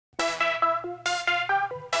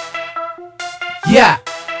Yeah.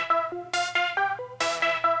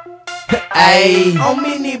 Ayy, I'm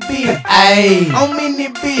in it, bitch. ayy, I'm in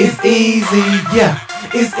it, bitch. it's easy, yeah.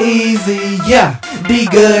 It's easy, yeah. The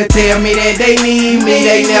good tell me that they need me.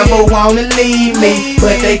 They never wanna leave me,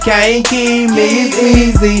 but they can't keep me. It's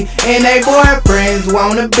easy, and they boyfriends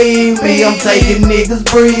wanna be me. I'm taking niggas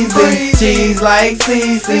breezy, cheese like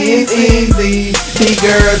EAZY. It's easy. The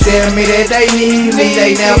girls tell me that they need me.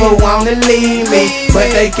 They never wanna leave me,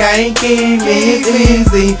 but they can't keep me. It's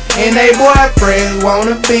easy, and they boyfriends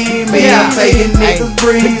wanna be me. I'm taking niggas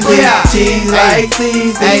breezy, cheese like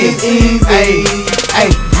EAZY. It's easy. Hey,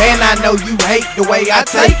 man, I know you hate the way I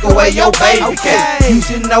take away your baby cake. You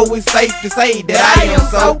should know it's safe to say that I am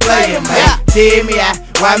so playin', man. Tell me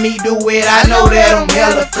why me do it, I know that I'm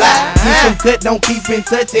hella fly. You some cut, don't keep in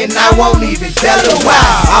touch, and I won't even tell her why.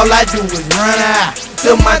 All I do is run out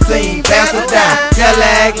to my team, pass her down. Tell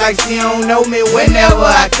her act like she don't know me whenever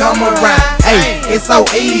I come around. Hey, it's so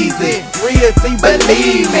easy, real T,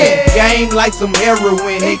 believe me. Game like some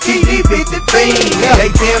heroin, they keep these bitches fiending.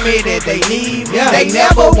 They tell me that they need me, they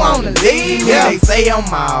never wanna leave me. They say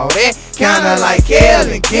I'm all that, kinda like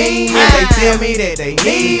Ellen King. They tell me that they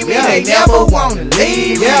need me, they never wanna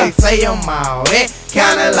leave me. They say I'm all that,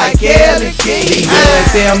 kinda like Ellen King. These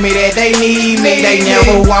girls tell me that they need me, they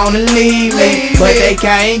never wanna leave me, but they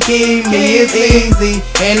can't keep me. It's easy,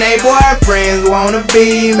 and they boyfriends wanna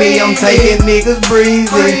be me. I'm taking niggas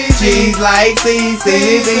breezy, cheese like EAZY.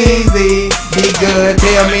 It's easy. These girls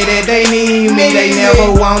tell me that they need me, they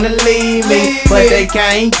never wanna leave me, but they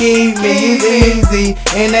can't keep me. It's easy,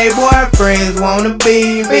 and they boyfriends wanna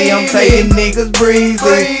be me. I'm taking niggas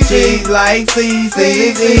breezy, cheese like EAZY.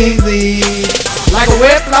 It's easy. Like a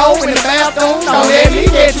wet flow in the bathroom, don't let me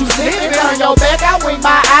get you slipping. Turn your back, I wink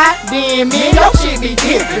my eye, then me and your shit be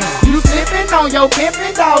different. You slipping on your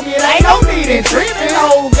pimpin', dog, it ain't no need in tripping.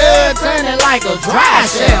 Old girl turning like a dry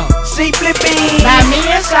shell. She flipping. Now me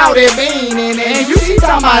and Shawty beanin', and you she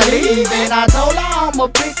talking about leaving. I told her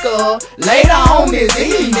I'ma pick her later on this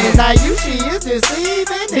evening. Now you she is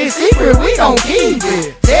deceiving, this secret we gon' keep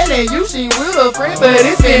it. Telling you she with a friend, but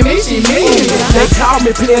it's been me she needin'. They call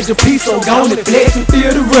me Pleasure P, so gone and flex and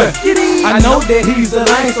feel the run. I know that he's a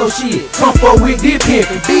lame, so shit, come forward with this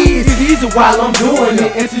pimpin'. It's easy while I'm doing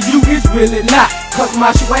it, and to you it's really not. Cause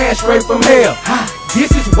my swag straight from hell,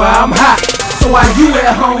 this is why I'm hot. So while you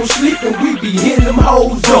at home sleeping, we be hitting them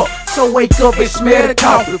hoes up. So wake up and smell the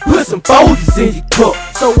coffee, put some Folgers in your cup.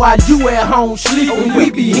 So while you at home sleeping,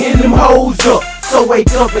 we be hitting them hoes up. So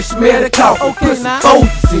wake up and smell the coffee, put some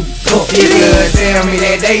Folgers in your cup. These girls tell me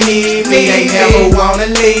that they need me, they never wanna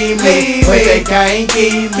leave me, but they can't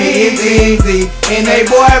keep me. It's easy, and they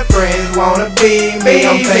boyfriends wanna be me.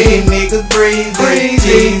 I'm taking niggas breezy,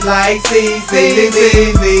 cheese like EAZY. It's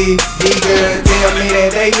easy. These girls tell me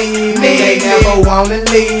that they need me, they never wanna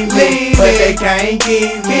leave me, but they can't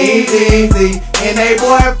keep me. It's easy, and they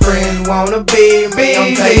boyfriends wanna be me.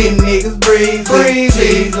 I'm taking niggas breezy,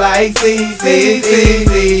 cheese like EAZY. It's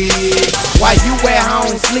easy. While you at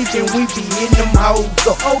home sleeping, we be in them hoes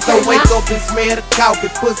up. So wake up and smell the coffee,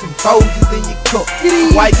 put some Folgers in your cup.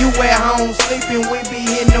 While you at home sleeping, we be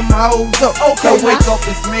in them hoes up. So wake up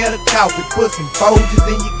and smell the coffee, put some Folgers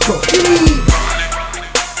in your cup.